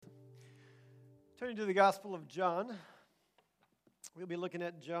Turning to the Gospel of John, we'll be looking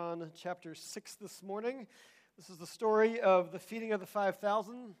at John chapter 6 this morning. This is the story of the feeding of the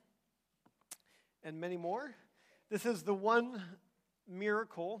 5,000 and many more. This is the one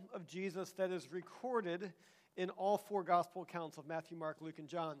miracle of Jesus that is recorded in all four Gospel accounts of Matthew, Mark, Luke, and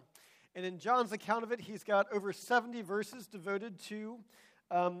John. And in John's account of it, he's got over 70 verses devoted to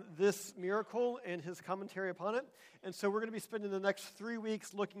this miracle and his commentary upon it. And so we're going to be spending the next 3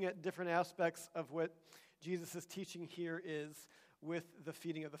 weeks looking at different aspects of what Jesus' teaching here is with the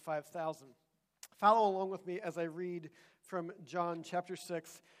feeding of the 5,000. Follow along with me as I read from John chapter 6.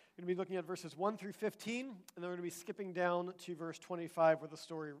 We're going to be looking at verses 1 through 15, and then we're going to be skipping down to verse 25 where the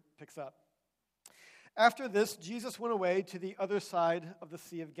story picks up. After this, Jesus went away to the other side of the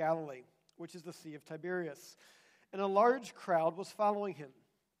Sea of Galilee, which is the Sea of Tiberias, and a large crowd was following him,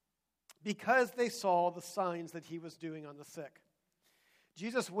 because they saw the signs that he was doing on the sick.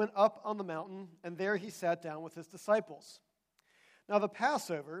 Jesus went up on the mountain, and there he sat down with his disciples. Now the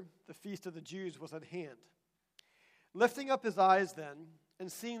Passover, the feast of the Jews, was at hand. Lifting up his eyes then,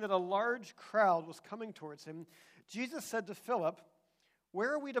 and seeing that a large crowd was coming towards him, Jesus said to Philip,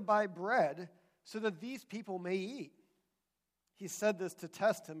 "Where are we to buy bread so that these people may eat?" He said this to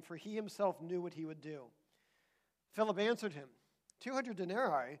test him, for he himself knew what he would do. Philip answered him, 200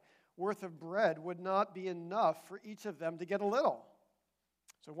 denarii worth of bread would not be enough for each of them to get a little.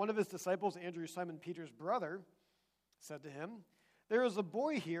 So one of his disciples, Andrew, Simon Peter's brother, said to him, "There is a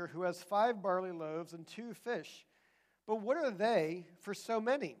boy here who has 5 barley loaves and 2 fish, but what are they for so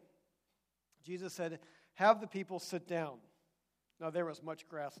many?" Jesus said, "Have the people sit down." Now there was much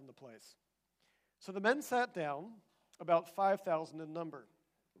grass in the place. So the men sat down, about 5,000 in number.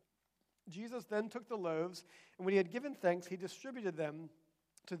 Jesus then took the loaves, and when he had given thanks, he distributed them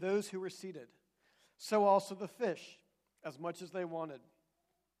to those who were seated. So also the fish, as much as they wanted.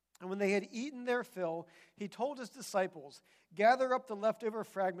 And when they had eaten their fill, he told his disciples, "Gather up the leftover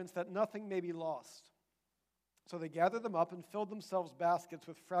fragments that nothing may be lost." So they gathered them up and filled themselves baskets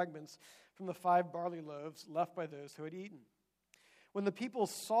with fragments from the 5 barley loaves left by those who had eaten. When the people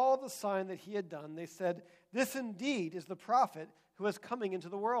saw the sign that he had done, they said, "This indeed is the prophet who is coming into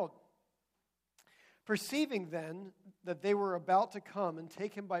the world." Perceiving then that they were about to come and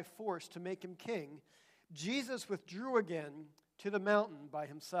take him by force to make him king, Jesus withdrew again to the mountain by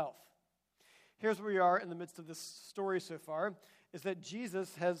himself. Here's where we are in the midst of this story so far, is that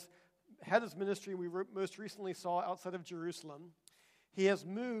Jesus has had his ministry we most recently saw outside of Jerusalem. He has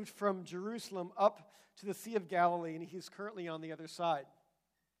moved from Jerusalem up to the Sea of Galilee, and he's currently on the other side.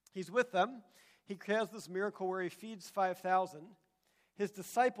 He's with them. He has this miracle where he feeds 5,000. His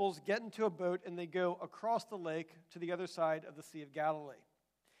disciples get into a boat, and they go across the lake to the other side of the Sea of Galilee.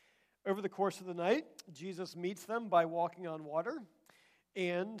 Over the course of the night, Jesus meets them by walking on water,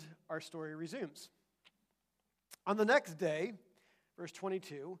 and our story resumes. On the next day, verse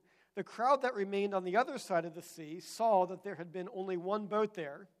 22, the crowd that remained on the other side of the sea saw that there had been only one boat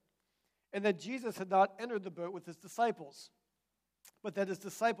there, and that Jesus had not entered the boat with his disciples, but that his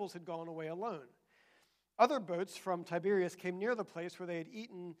disciples had gone away alone. Other boats from Tiberias came near the place where they had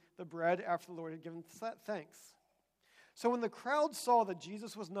eaten the bread after the Lord had given thanks. So when the crowd saw that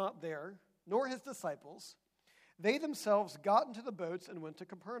Jesus was not there, nor his disciples, they themselves got into the boats and went to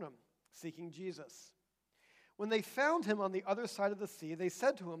Capernaum, seeking Jesus. When they found him on the other side of the sea, they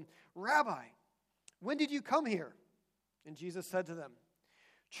said to him, "Rabbi, when did you come here?" And Jesus said to them,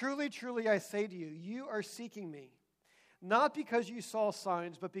 "Truly, truly, I say to you, you are seeking me, not because you saw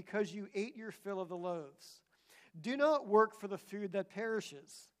signs, but because you ate your fill of the loaves. Do not work for the food that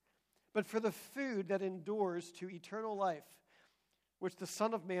perishes, but for the food that endures to eternal life, which the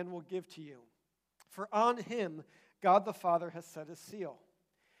Son of Man will give to you. For on him God the Father has set his seal."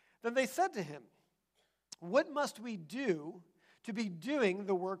 Then they said to him, "What must we do to be doing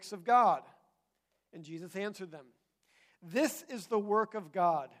the works of God?" And Jesus answered them, "This is the work of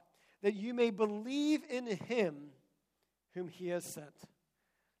God, that you may believe in him whom he has sent."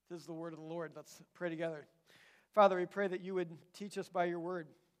 This is the word of the Lord. Let's pray together. Father, we pray that you would teach us by your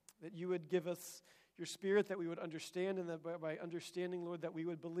word, that you would give us your spirit, that we would understand, and that by understanding, Lord, that we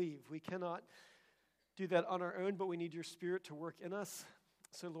would believe. We cannot do that on our own, but we need your spirit to work in us.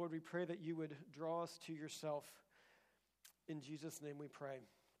 So, Lord, we pray that you would draw us to yourself. In Jesus' name we pray.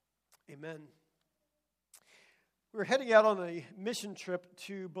 Amen. We were heading out on a mission trip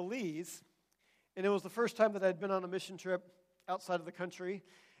to Belize, and it was the first time that I'd been on a mission trip outside of the country,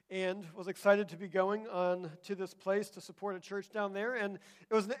 and was excited to be going on to this place to support a church down there. And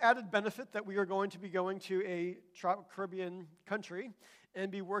it was an added benefit that we are going to be going to a Caribbean country and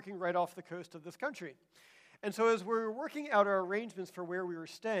be working right off the coast of this country. And so as we were working out our arrangements for where we were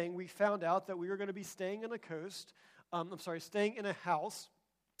staying, we found out that we were going to be staying staying in a house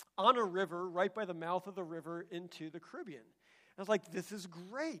on a river right by the mouth of the river into the Caribbean. I was like, this is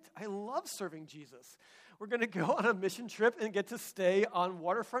great. I love serving Jesus. We're going to go on a mission trip and get to stay on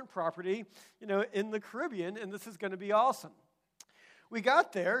waterfront property, in the Caribbean, and this is going to be awesome. We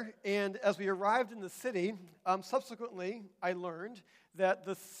got there, and as we arrived in the city, subsequently, I learned that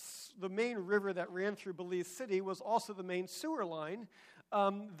the main river that ran through Belize City was also the main sewer line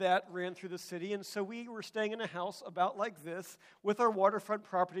that ran through the city. And so we were staying in a house about like this with our waterfront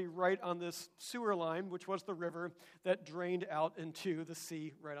property right on this sewer line, which was the river that drained out into the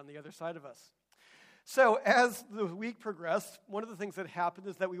sea right on the other side of us. So as the week progressed, one of the things that happened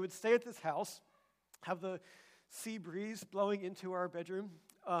is that we would stay at this house, have the sea breeze blowing into our bedroom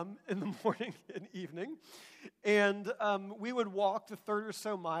in the morning and evening, and we would walk the third or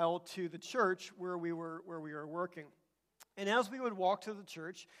so mile to the church where we were working. And as we would walk to the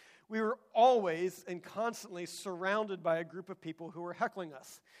church, we were always and constantly surrounded by a group of people who were heckling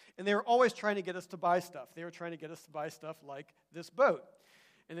us. And they were always trying to get us to buy stuff. They were trying to get us to buy stuff like this boat.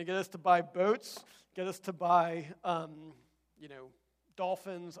 And they get us to buy boats, get us to buy,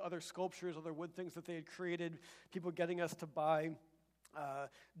 dolphins, other sculptures, other wood things that they had created, people getting us to buy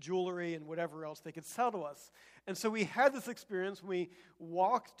jewelry and whatever else they could sell to us. And so we had this experience when we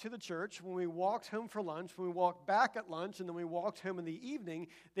walked to the church, when we walked home for lunch, when we walked back at lunch, and then we walked home in the evening.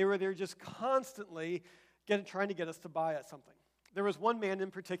 They were there just constantly trying to get us to buy us something. There was one man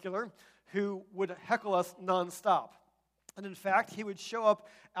in particular who would heckle us nonstop. And in fact, he would show up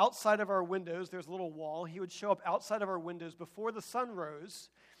outside of our windows. There's a little wall. He would show up outside of our windows before the sun rose,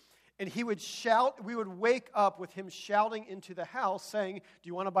 and he would shout. We would wake up with him shouting into the house saying, "Do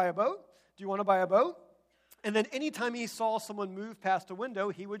you want to buy a boat? Do you want to buy a boat?" And then anytime he saw someone move past a window,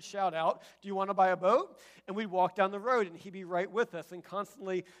 he would shout out, "Do you want to buy a boat?" And we'd walk down the road, and he'd be right with us and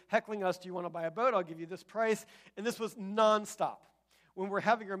constantly heckling us, "Do you want to buy a boat? I'll give you this price." And this was nonstop. When we're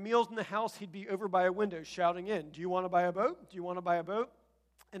having our meals in the house, he'd be over by a window shouting in, "Do you want to buy a boat? Do you want to buy a boat?"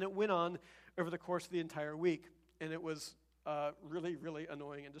 And it went on over the course of the entire week, and it was really, really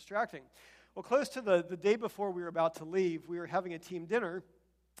annoying and distracting. Well, close to the day before we were about to leave, we were having a team dinner,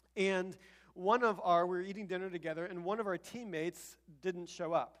 and we were eating dinner together, and one of our teammates didn't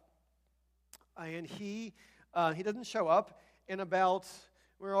show up. And he doesn't show up, and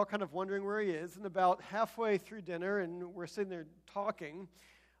we're all kind of wondering where he is, and about halfway through dinner, and we're sitting there talking,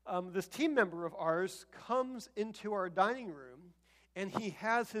 this team member of ours comes into our dining room, and he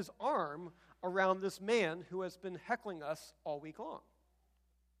has his arm around this man who has been heckling us all week long.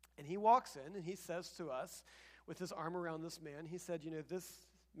 And he walks in, and he says to us, with his arm around this man, he said, "This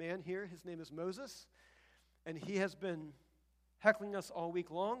man here, his name is Moses, and he has been heckling us all week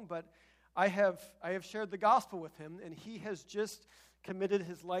long, but I have shared the gospel with him, and he has just committed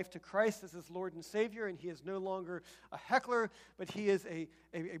his life to Christ as his Lord and Savior, and he is no longer a heckler, but he is a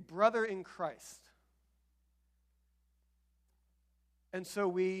brother in Christ." And so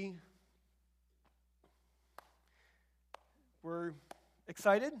we were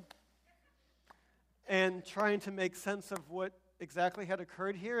excited and trying to make sense of what exactly had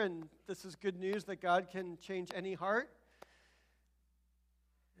occurred here, and this is good news that God can change any heart.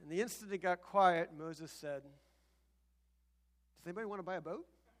 And the instant it got quiet, Moses said, "Does anybody want to buy a boat?"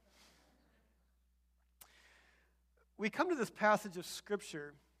 We come to this passage of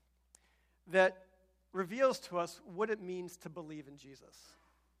Scripture that reveals to us what it means to believe in Jesus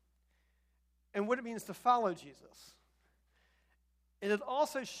and what it means to follow Jesus. And it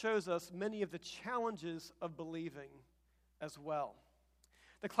also shows us many of the challenges of believing as well.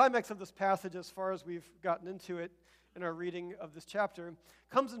 The climax of this passage, as far as we've gotten into it in our reading of this chapter,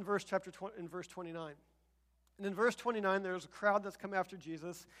 comes in verse 29. And in verse 29, there's a crowd that's come after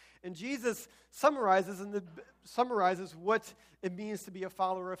Jesus, and Jesus summarizes what it means to be a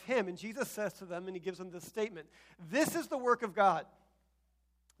follower of him. And Jesus says to them, and he gives them this statement: "This is the work of God,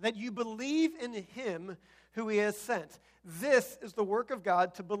 that you believe in him who he has sent." This is the work of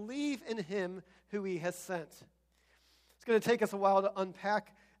God, to believe in him who he has sent. It's going to take us a while to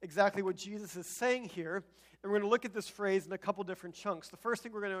unpack exactly what Jesus is saying here, and we're going to look at this phrase in a couple different chunks. The first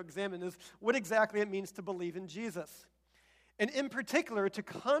thing we're going to examine is what exactly it means to believe in Jesus, and in particular to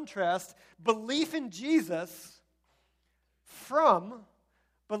contrast belief in Jesus from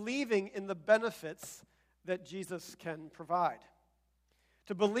believing in the benefits that Jesus can provide.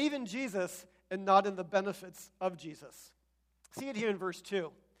 To believe in Jesus and not in the benefits of Jesus. See it here in verse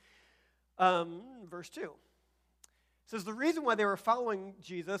 2. Verse 2 says the reason why they were following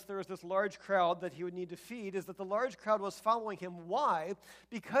Jesus, there was this large crowd that he would need to feed, is that the large crowd was following him. Why?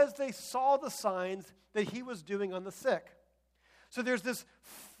 Because they saw the signs that he was doing on the sick. So there's this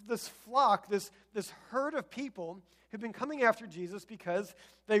flock, this herd of people who've been coming after Jesus because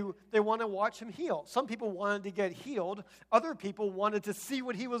they want to watch him heal. Some people wanted to get healed. Other people wanted to see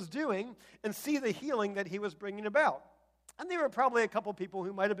what he was doing and see the healing that he was bringing about. And there were probably a couple people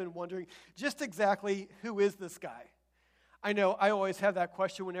who might have been wondering just exactly who is this guy? I know I always have that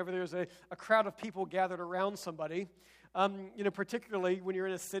question whenever there's a crowd of people gathered around somebody. Particularly when you're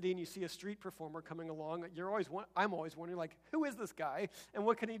in a city and you see a street performer coming along, I'm always wondering, like, who is this guy and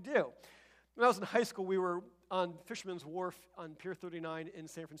what can he do? When I was in high school, we were on Fisherman's Wharf on Pier 39 in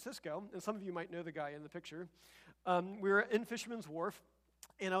San Francisco, and some of you might know the guy in the picture. We were in Fisherman's Wharf,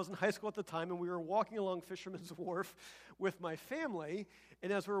 and I was in high school at the time, and we were walking along Fisherman's Wharf with my family,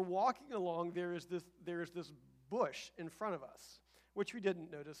 and as we were walking along, there is this bush in front of us, which we didn't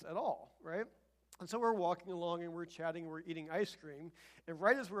notice at all, right? And so we're walking along and we're chatting, we're eating ice cream, and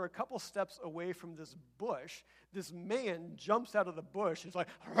right as we're a couple steps away from this bush, this man jumps out of the bush. He's like,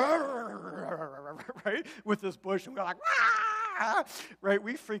 right, with this bush, and we're like, right?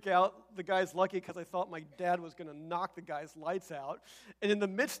 We freak out. The guy's lucky because I thought my dad was going to knock the guy's lights out. And in the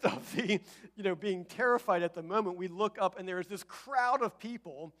midst of the, being terrified at the moment, we look up and there's this crowd of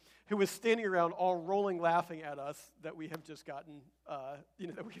people who was standing around all rolling, laughing at us that we have just gotten,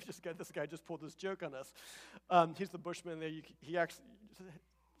 that we've just got, this guy just pulled this joke on us. He's the Bushman there. He actually,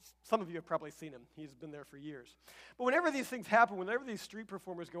 some of you have probably seen him. He's been there for years. But whenever these things happen, whenever these street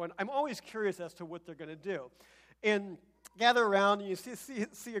performers go in, I'm always curious as to what they're going to do. And gather around and you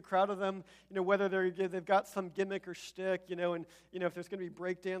see a crowd of them, whether they've got some gimmick or shtick, and if there's going to be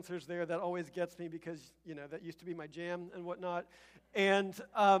break dancers there, that always gets me because, that used to be my jam and whatnot. And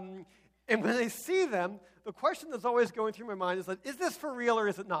when they see them, the question that's always going through my mind is like, is this for real or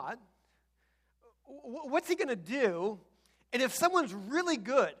is it not? What's he going to do? And if someone's really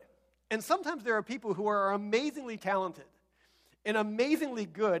good, and sometimes there are people who are amazingly talented, and amazingly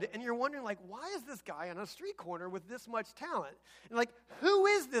good, and you're wondering, like, why is this guy on a street corner with this much talent? And, like, who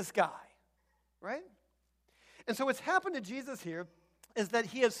is this guy, right? And so what's happened to Jesus here is that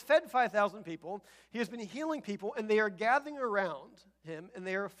he has fed 5,000 people, he has been healing people, and they are gathering around him, and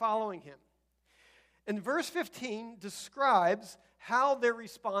they are following him. And verse 15 describes how their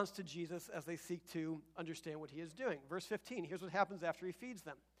response to Jesus as they seek to understand what he is doing. Verse 15, here's what happens after he feeds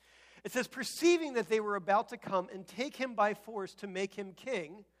them. It says, perceiving that they were about to come and take him by force to make him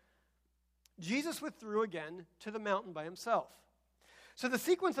king, Jesus withdrew again to the mountain by himself. So the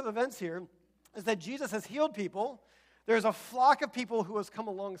sequence of events here is that Jesus has healed people. There's a flock of people who has come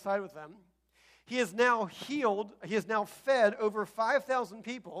alongside with them. He has now fed over 5,000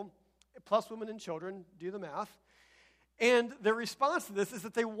 people, plus women and children, do the math. And their response to this is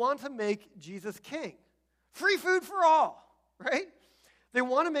that they want to make Jesus king. Free food for all, right? They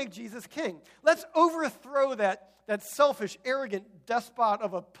want to make Jesus king. Let's overthrow that selfish, arrogant despot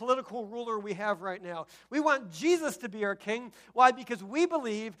of a political ruler we have right now. We want Jesus to be our king. Why? Because we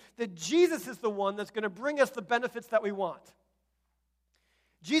believe that Jesus is the one that's going to bring us the benefits that we want.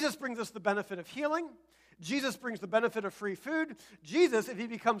 Jesus brings us the benefit of healing. Jesus brings the benefit of free food. Jesus, if he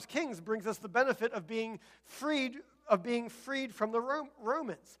becomes king, brings us the benefit of being freed from the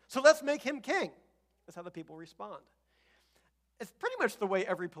Romans. So let's make him king. That's how the people respond. It's pretty much the way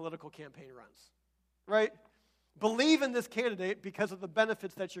every political campaign runs, right? Believe in this candidate because of the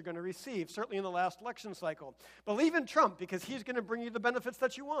benefits that you're going to receive, certainly in the last election cycle. Believe in Trump because he's going to bring you the benefits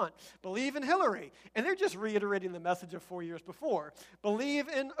that you want. Believe in Hillary, and they're just reiterating the message of 4 years before. Believe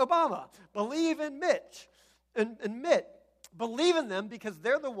in Obama. Believe in Mitch and Mitt. Believe in them because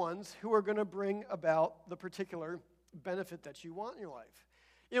they're the ones who are going to bring about the particular benefit that you want in your life.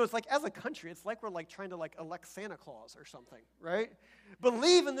 It's like, as a country, it's like we're like trying to like elect Santa Claus or something, right?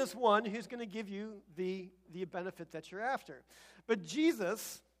 Believe in this one who's going to give you the benefit that you're after. But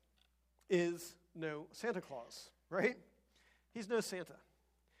Jesus is no Santa Claus, right? He's no Santa.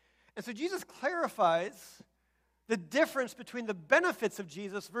 And so Jesus clarifies the difference between the benefits of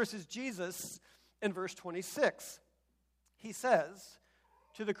Jesus versus Jesus in verse 26. He says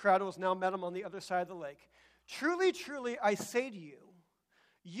to the crowd who has now met him on the other side of the lake, "Truly, truly, I say to you,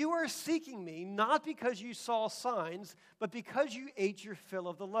 you are seeking me not because you saw signs, but because you ate your fill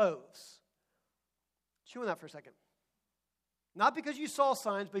of the loaves." Chew on that for a second. Not because you saw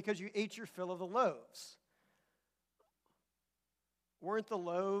signs, but because you ate your fill of the loaves. Weren't the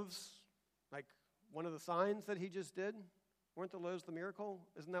loaves like one of the signs that he just did? Weren't the loaves the miracle?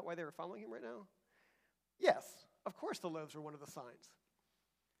 Isn't that why they were following him right now? Yes, of course the loaves were one of the signs.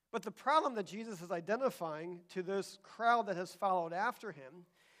 But the problem that Jesus is identifying to this crowd that has followed after him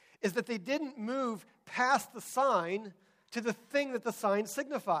is that they didn't move past the sign to the thing that the sign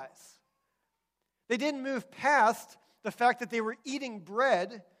signifies. They didn't move past the fact that they were eating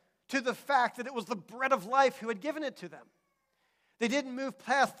bread to the fact that it was the bread of life who had given it to them. They didn't move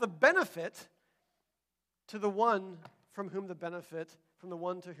past the benefit to the one from the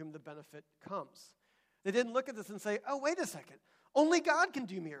one to whom the benefit comes. They didn't look at this and say, oh, wait a second. Only God can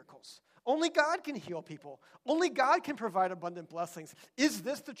do miracles. Only God can heal people. Only God can provide abundant blessings. Is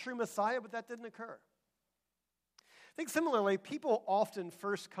this the true Messiah? But that didn't occur. I think similarly, people often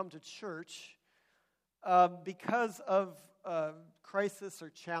first come to church because of crisis or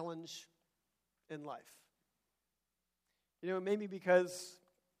challenge in life. Maybe because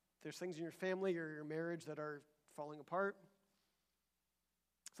there's things in your family or your marriage that are falling apart.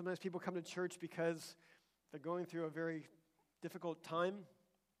 Sometimes people come to church because they're going through a very difficult time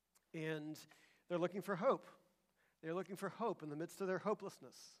and they're looking for hope. They're looking for hope in the midst of their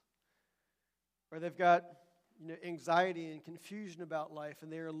hopelessness. Or they've got anxiety and confusion about life,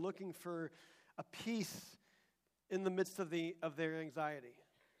 and they are looking for a peace in the midst of their anxiety.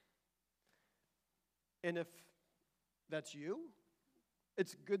 And if that's you,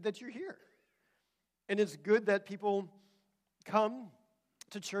 it's good that you're here. And it's good that people come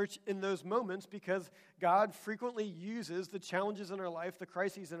to church in those moments because God frequently uses the challenges in our life, the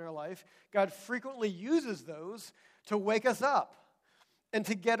crises in our life. God frequently uses those to wake us up and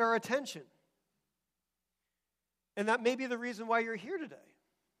to get our attention. And that may be the reason why you're here today.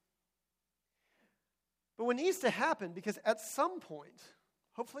 But what needs to happen, because at some point,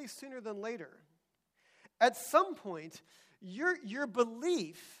 hopefully sooner than later, at some point, your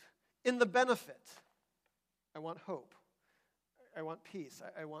belief in the benefit, I want hope, I want peace,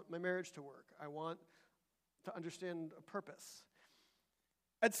 I want my marriage to work, I want to understand a purpose.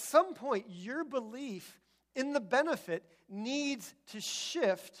 At some point, your belief in the benefit needs to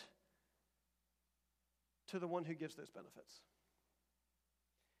shift to the one who gives those benefits.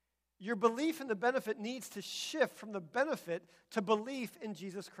 Your belief in the benefit needs to shift from the benefit to belief in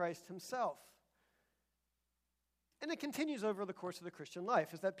Jesus Christ himself. And it continues over the course of the Christian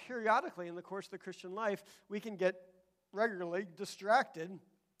life, is that periodically in the course of the Christian life, we can get regularly distracted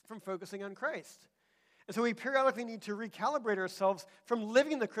from focusing on Christ. And so we periodically need to recalibrate ourselves from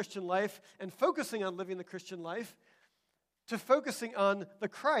living the Christian life and focusing on living the Christian life to focusing on the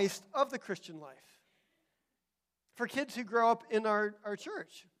Christ of the Christian life. For kids who grow up in our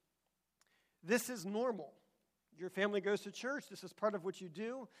church, this is normal. Your family goes to church. This is part of what you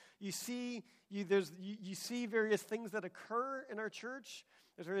do. You see various things that occur in our church.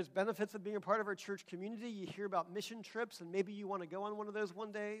 There's various benefits of being a part of our church community. You hear about mission trips, and maybe you want to go on one of those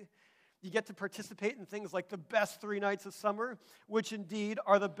one day. You get to participate in things like the best 3 nights of summer, which indeed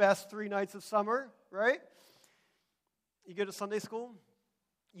are the best 3 nights of summer, right? You go to Sunday school.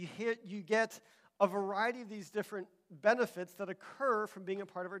 You get a variety of these different benefits that occur from being a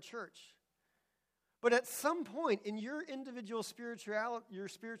part of our church. But at some point in your individual your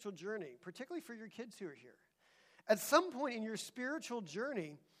spiritual journey, particularly for your kids who are here, at some point in your spiritual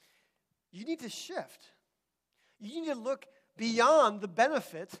journey, you need to shift. You need to look beyond the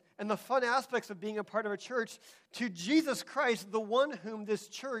benefit and the fun aspects of being a part of a church to Jesus Christ, the one whom this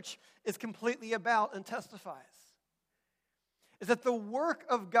church is completely about and testifies. Is that the work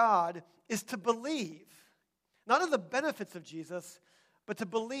of God is to believe, not in the benefits of Jesus, but to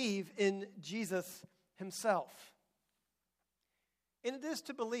believe in Jesus himself. And it is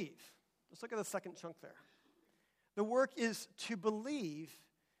to believe. Let's look at the second chunk there. The work is to believe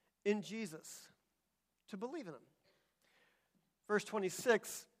in Jesus, to believe in him. Verse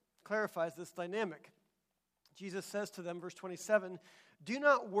 26 clarifies this dynamic. Jesus says to them, verse 27, "Do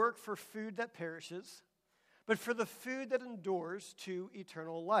not work for food that perishes, but for the food that endures to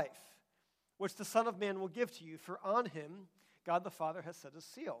eternal life, which the Son of Man will give to you, for on him God the Father has set his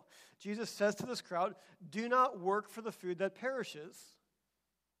seal." Jesus says to this crowd, do not work for the food that perishes,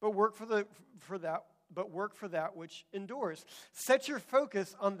 but work for that which endures. Set your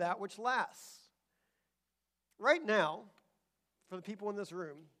focus on that which lasts. Right now, for the people in this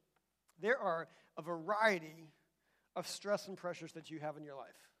room, there are a variety of stress and pressures that you have in your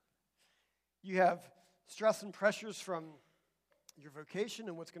life. You have stress and pressures from your vocation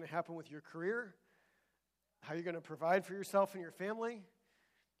and what's going to happen with your career, how you're going to provide for yourself and your family.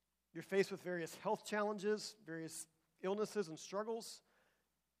 You're faced with various health challenges, various illnesses and struggles.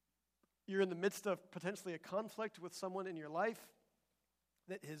 You're in the midst of potentially a conflict with someone in your life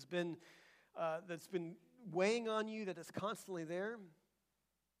that has been that's been weighing on you, that is constantly there.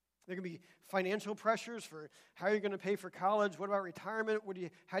 There can be financial pressures for how you're going to pay for college. What about retirement?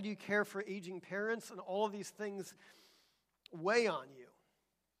 How do you care for aging parents? And all of these things weigh on you.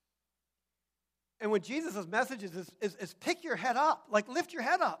 And what Jesus' message is pick your head up, like lift your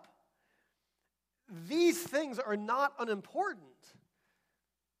head up. These things are not unimportant,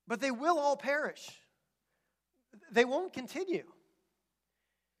 but they will all perish. They won't continue.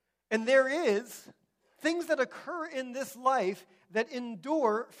 And there is things that occur in this life that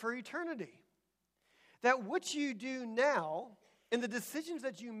endure for eternity. That what you do now, and the decisions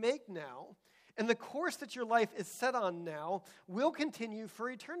that you make now, and the course that your life is set on now will continue for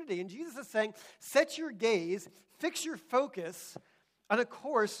eternity. And Jesus is saying, set your gaze, fix your focus on a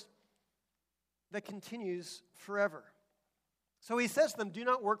course that continues forever. So he says to them, do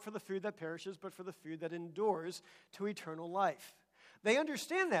not work for the food that perishes, but for the food that endures to eternal life. They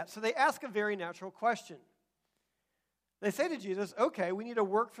understand that, so they ask a very natural question. They say to Jesus, okay, we need to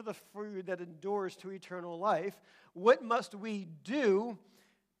work for the food that endures to eternal life. What must we do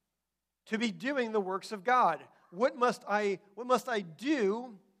to be doing the works of God? What must I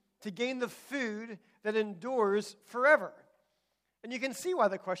do to gain the food that endures forever? And you can see why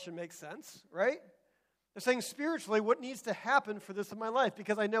the question makes sense, right? They're saying spiritually, what needs to happen for this in my life?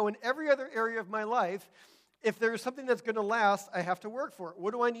 Because I know in every other area of my life, if there's something that's going to last, I have to work for it.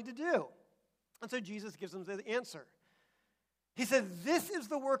 What do I need to do? And so Jesus gives them the answer. He says, this is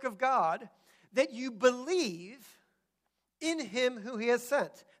the work of God, that you believe in him who he has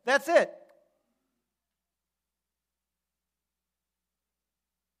sent. That's it.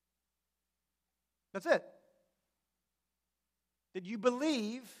 That's it. That you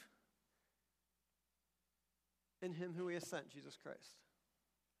believe in him who he has sent, Jesus Christ.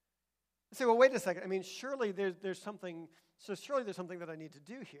 I say, well, wait a second. I mean, surely there's something that I need to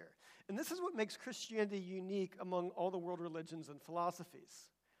do here. And this is what makes Christianity unique among all the world religions and philosophies.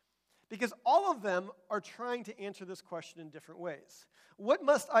 Because all of them are trying to answer this question in different ways. What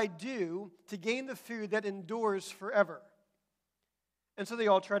must I do to gain the food that endures forever? And so they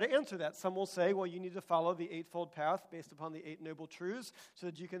all try to answer that. Some will say, well, you need to follow the eightfold path based upon the 8 noble truths so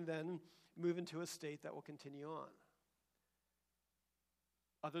that you can then move into a state that will continue on.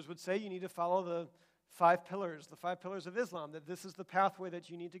 Others would say you need to follow the 5 pillars of Islam, that this is the pathway that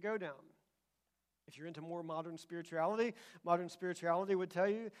you need to go down. If you're into more modern spirituality would tell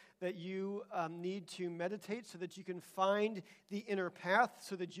you that you need to meditate so that you can find the inner path,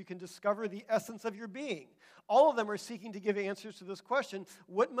 so that you can discover the essence of your being. All of them are seeking to give answers to this question,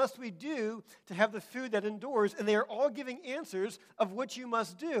 what must we do to have the food that endures? And they are all giving answers of what you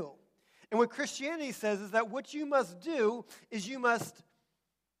must do. And what Christianity says is that what you must do is you must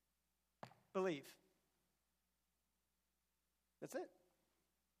believe. That's it.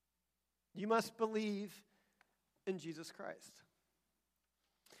 You must believe in Jesus Christ.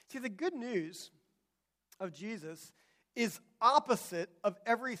 See, the good news of Jesus is opposite of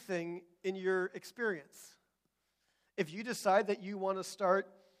everything in your experience. If you decide that you want to start,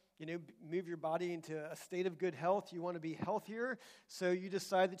 move your body into a state of good health, you want to be healthier, so you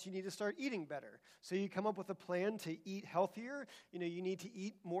decide that you need to start eating better. So you come up with a plan to eat healthier. You need to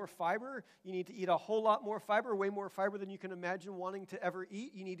eat more fiber. You need to eat a whole lot more fiber, way more fiber than you can imagine wanting to ever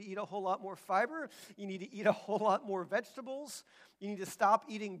eat. You need to eat a whole lot more fiber. You need to eat a whole lot more vegetables. You need to stop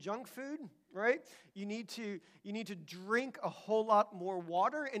eating junk food, right? You need to drink a whole lot more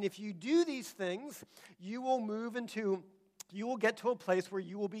water. And if you do these things, you will get to a place where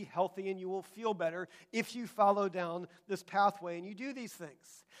you will be healthy and you will feel better if you follow down this pathway and you do these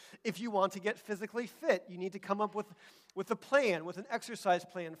things. If you want to get physically fit, you need to come up with a plan, with an exercise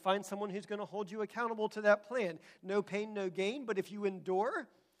plan. Find someone who's going to hold you accountable to that plan. No pain, no gain, but if you endure,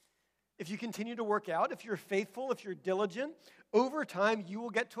 if you continue to work out, if you're faithful, if you're diligent, over time you will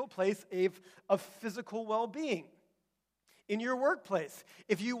get to a place of physical well-being. In your workplace,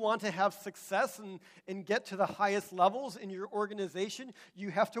 if you want to have success and get to the highest levels in your organization,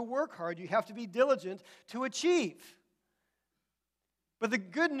 you have to work hard. You have to be diligent to achieve. But the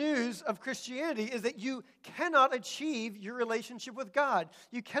good news of Christianity is that you cannot achieve your relationship with God.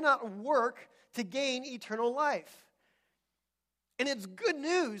 You cannot work to gain eternal life. And it's good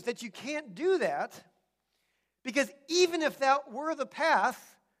news that you can't do that, because even if that were the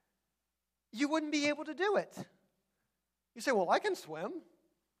path, you wouldn't be able to do it. You say, well, I can swim.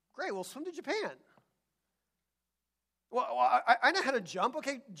 Great, well, swim to Japan. Well, I know how to jump.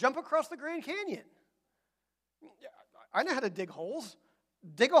 Okay, jump across the Grand Canyon. I know how to dig holes.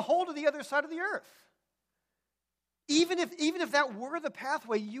 Dig a hole to the other side of the earth. Even if that were the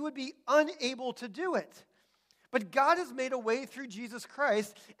pathway, you would be unable to do it. But God has made a way through Jesus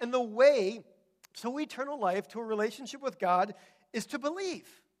Christ, and the way to eternal life, to a relationship with God, is to believe.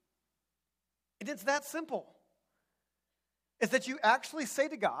 And it's that simple. It's that you actually say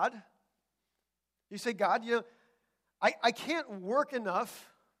to God, you say, God, I can't work enough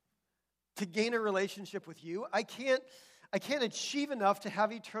to gain a relationship with you. I can't achieve enough to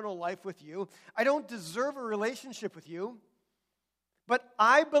have eternal life with you. I don't deserve a relationship with you. But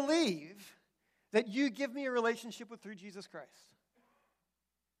I believe that you give me a relationship with through Jesus Christ.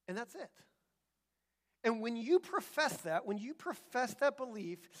 And that's it. And when you profess that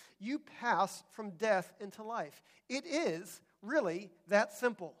belief, you pass from death into life. It is really that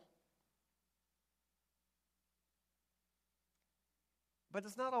simple. But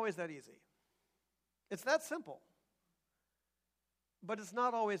it's not always that easy. It's that simple. But it's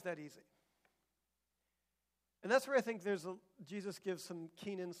not always that easy. And that's where I think Jesus gives some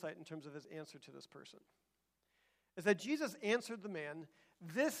keen insight in terms of his answer to this person. Is that Jesus answered the man,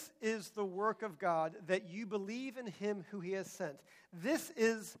 "This is the work of God, that you believe in him who he has sent." This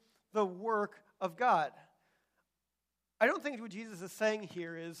is the work of God. I don't think what Jesus is saying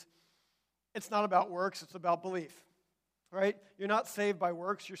here is, it's not about works, it's about belief. Right? You're not saved by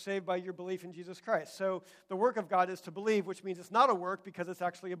works, you're saved by your belief in Jesus Christ. So the work of God is to believe, which means it's not a work because it's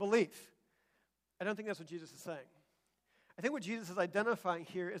actually a belief. I don't think that's what Jesus is saying. I think what Jesus is identifying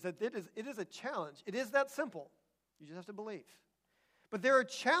here is that it is a challenge. It is that simple. You just have to believe. But there are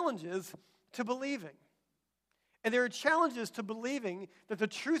challenges to believing. And there are challenges to believing that the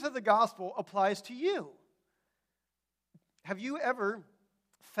truth of the gospel applies to you. Have you ever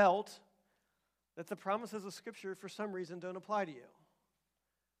felt that the promises of Scripture for some reason don't apply to you?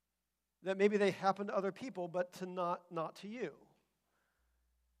 That maybe they happen to other people, but not to you?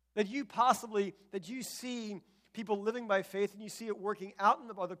 That you see people living by faith and you see it working out in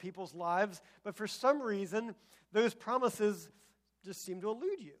other people's lives, but for some reason, those promises just seem to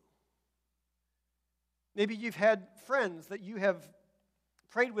elude you. Maybe you've had friends that you have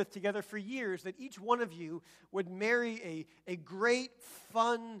prayed with together for years, that each one of you would marry a great,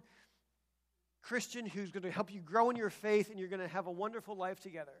 fun Christian who's going to help you grow in your faith, and you're going to have a wonderful life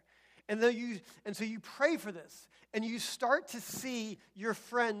together. And so you pray for this, and you start to see your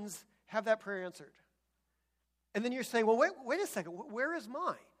friends have that prayer answered. And then you're saying, well, wait a second, where is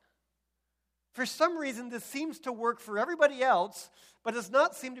mine? For some reason, this seems to work for everybody else, but does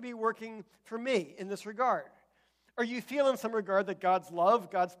not seem to be working for me in this regard. Or you feel in some regard that God's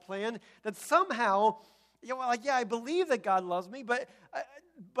love, God's plan, that somehow, I believe that God loves me, but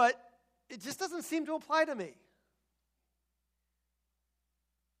it just doesn't seem to apply to me.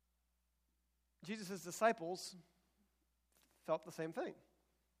 Jesus' disciples felt the same thing.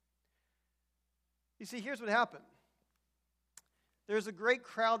 You see, here's what happened. There's a great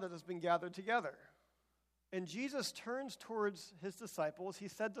crowd that has been gathered together. And Jesus turns towards his disciples. He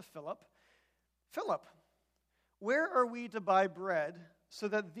said to Philip, "Philip, where are we to buy bread so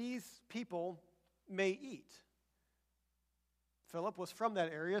that these people may eat?" Philip was from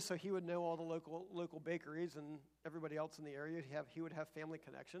that area, so he would know all the local bakeries and everybody else in the area. He would have family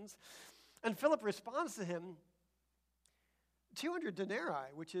connections. And Philip responds to him, 200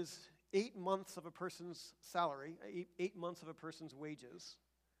 denarii, which is 8 months of a person's salary, 8 months of a person's wages.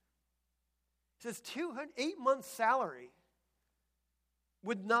 He says 8 months' salary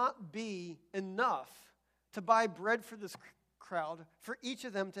would not be enough to buy bread for this crowd, for each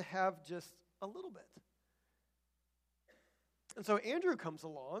of them to have just a little bit. And so Andrew comes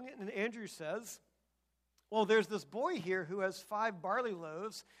along, and Andrew says, well, there's this boy here who has 5 barley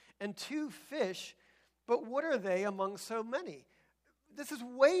loaves and 2 fish, but what are they among so many? This is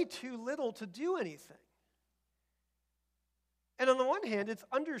way too little to do anything. And on the one hand, it's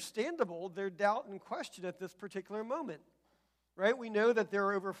understandable their doubt and question at this particular moment, right? We know that there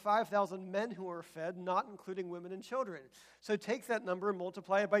are over 5,000 men who are fed, not including women and children. So take that number and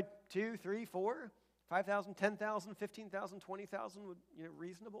multiply it by 2, 3, 4, 5,000, 10,000, 15,000, 20,000,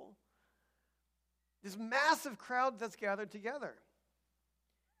 reasonable. This massive crowd that's gathered together.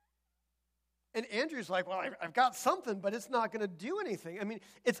 And Andrew's like, well, I've got something, but it's not going to do anything. I mean,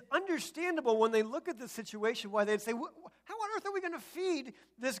 it's understandable when they look at this situation why they'd say, how on earth are we going to feed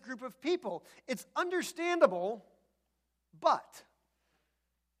this group of people? It's understandable, but.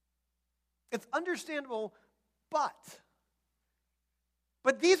 It's understandable, but.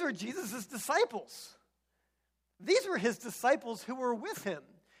 But these are Jesus' disciples. These were his disciples who were with him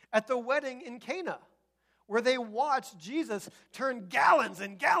at the wedding in Cana, where they watched Jesus turn gallons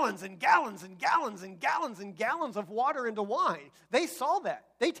and gallons and gallons and gallons and gallons and gallons of water into wine. They saw that.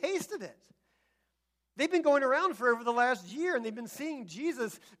 They tasted it. They've been going around for over the last year, and they've been seeing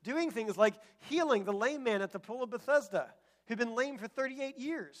Jesus doing things like healing the lame man at the pool of Bethesda, who'd been lame for 38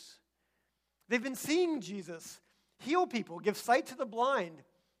 years. They've been seeing Jesus heal people, give sight to the blind,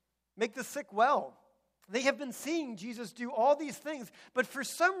 make the sick well. They have been seeing Jesus do all these things, but for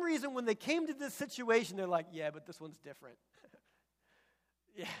some reason when they came to this situation, they're like, yeah, but this one's different.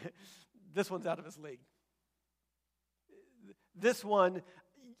 Yeah, this one's out of his league. This one,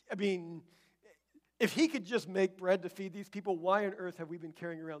 I mean, if he could just make bread to feed these people, why on earth have we been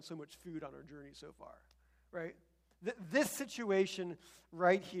carrying around so much food on our journey so far, right? This situation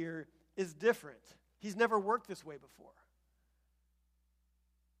right here is different. He's never worked this way before.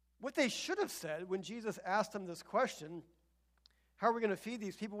 What they should have said when Jesus asked them this question, how are we going to feed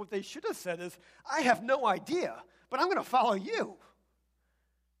these people? What they should have said is, I have no idea, but I'm going to follow you.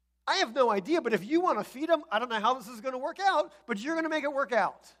 I have no idea, but if you want to feed them, I don't know how this is going to work out, but you're going to make it work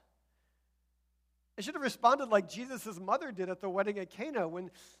out. They should have responded like Jesus' mother did at the wedding at Cana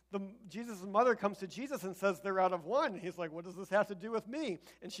when Jesus' mother comes to Jesus and says they're out of wine. He's like, what does this have to do with me?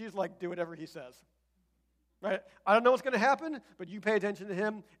 And she's like, do whatever he says. Right? I don't know what's going to happen, but you pay attention to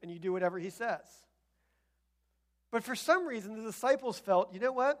him and you do whatever he says. But for some reason, the disciples felt, you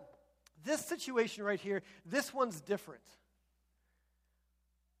know what? This situation right here, this one's different.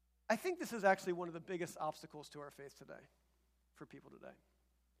 I think this is actually one of the biggest obstacles to our faith today, for people today,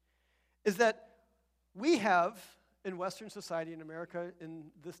 is that we have, in Western society, in America, in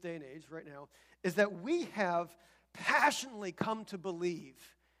this day and age right now, is that we have passionately come to believe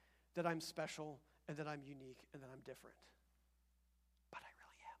that I'm special and that I'm unique and that I'm different. But I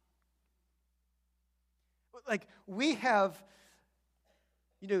really am. Like, we have,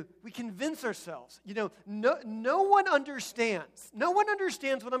 we convince ourselves, no one understands. No one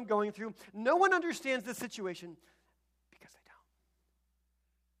understands what I'm going through. No one understands this situation because they don't.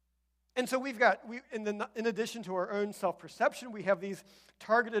 And so in addition to our own self-perception, we have these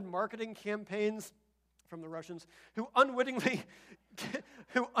targeted marketing campaigns from the Russians who unwittingly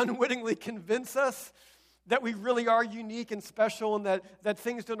convince us that we really are unique and special and that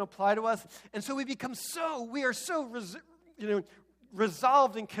things don't apply to us. And so we are so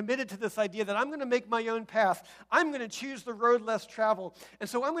resolved and committed to this idea that I'm going to make my own path. I'm going to choose the road less traveled. And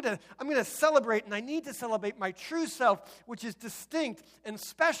so I'm going to celebrate, and I need to celebrate my true self, which is distinct and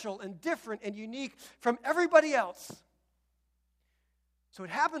special and different and unique from everybody else. So what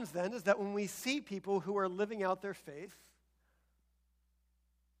happens then is that when we see people who are living out their faith,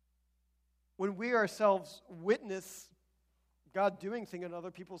 when we ourselves witness God doing things in other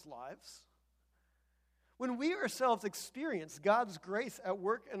people's lives, when we ourselves experience God's grace at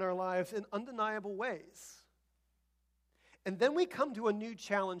work in our lives in undeniable ways, and then we come to a new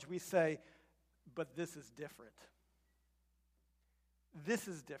challenge, we say, but this is different. This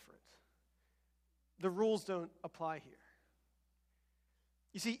is different. The rules don't apply here.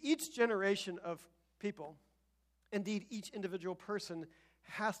 You see, each generation of people, indeed each individual person,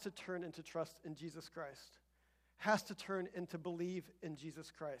 has to turn into trust in Jesus Christ, has to turn into believe in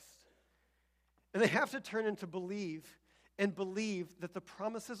Jesus Christ. And they have to turn into believe that the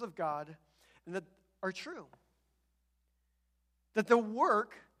promises of God and that are true. That the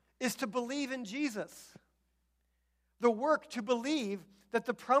work is to believe in Jesus. The work to believe that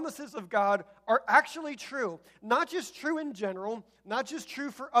the promises of God are actually true. Not just true in general, not just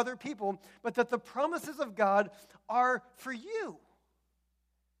true for other people, but that the promises of God are for you.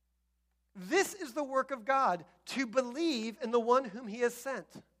 This is the work of God, to believe in the one whom he has sent.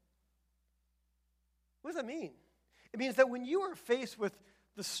 What does that mean? It means that when you are faced with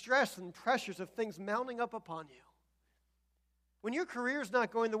the stress and pressures of things mounting up upon you, when your career is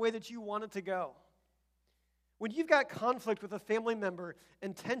not going the way that you want it to go, when you've got conflict with a family member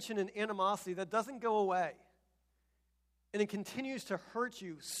and tension and animosity that doesn't go away, and it continues to hurt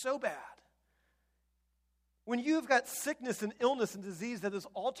you so bad, when you've got sickness and illness and disease that is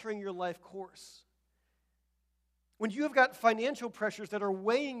altering your life course, when you have got financial pressures that are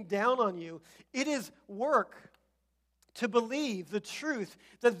weighing down on you, it is work to believe the truth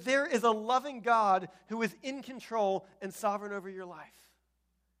that there is a loving God who is in control and sovereign over your life.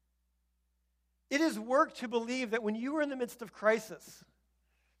 It is work to believe that when you are in the midst of crisis,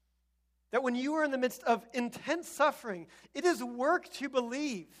 that when you are in the midst of intense suffering, it is work to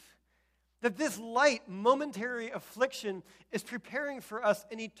believe that this light, momentary affliction is preparing for us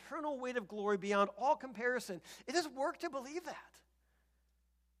an eternal weight of glory beyond all comparison. It is work to believe that.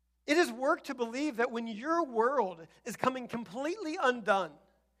 It is work to believe that when your world is coming completely undone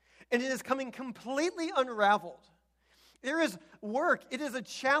and it is coming completely unraveled, there is work, it is a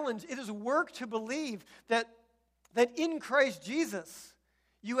challenge, it is work to believe that in Christ Jesus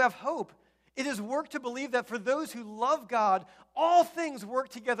you have hope. It is work to believe that for those who love God, all things work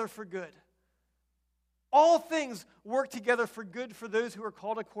together for good. All things work together for good for those who are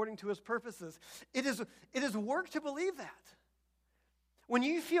called according to his purposes. It is work to believe that. When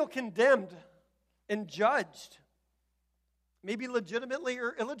you feel condemned and judged, maybe legitimately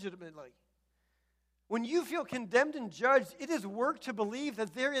or illegitimately, when you feel condemned and judged, it is work to believe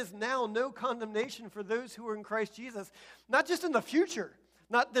that there is now no condemnation for those who are in Christ Jesus. Not just in the future.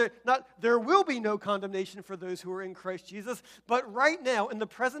 Not there will be no condemnation for those who are in Christ Jesus, but right now, in the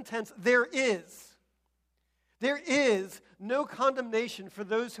present tense, there is. There is no condemnation for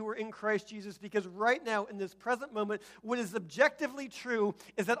those who are in Christ Jesus, because right now, in this present moment, what is objectively true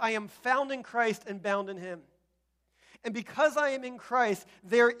is that I am found in Christ and bound in Him. And because I am in Christ,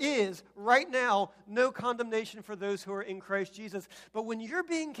 there is, right now, no condemnation for those who are in Christ Jesus. But when you're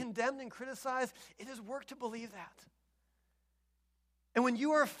being condemned and criticized, it is work to believe that. And when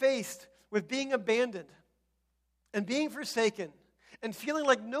you are faced with being abandoned and being forsaken and feeling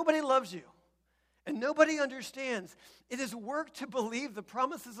like nobody loves you and nobody understands, it is work to believe the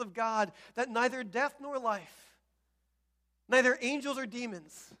promises of God that neither death nor life, neither angels or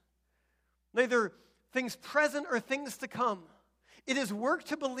demons, neither things present or things to come. It is work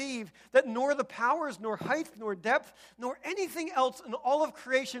to believe that nor the powers, nor height, nor depth, nor anything else in all of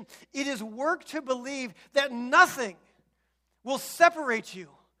creation, it is work to believe that nothing will separate you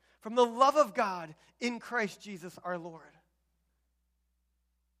from the love of God in Christ Jesus our Lord.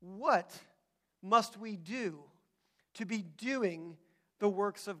 What must we do to be doing the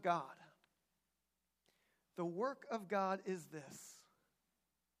works of God? The work of God is this: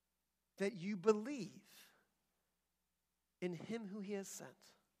 that you believe in Him who He has sent.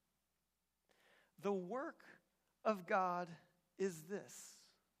 The work of God is this: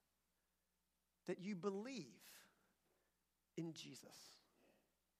 that you believe in Jesus.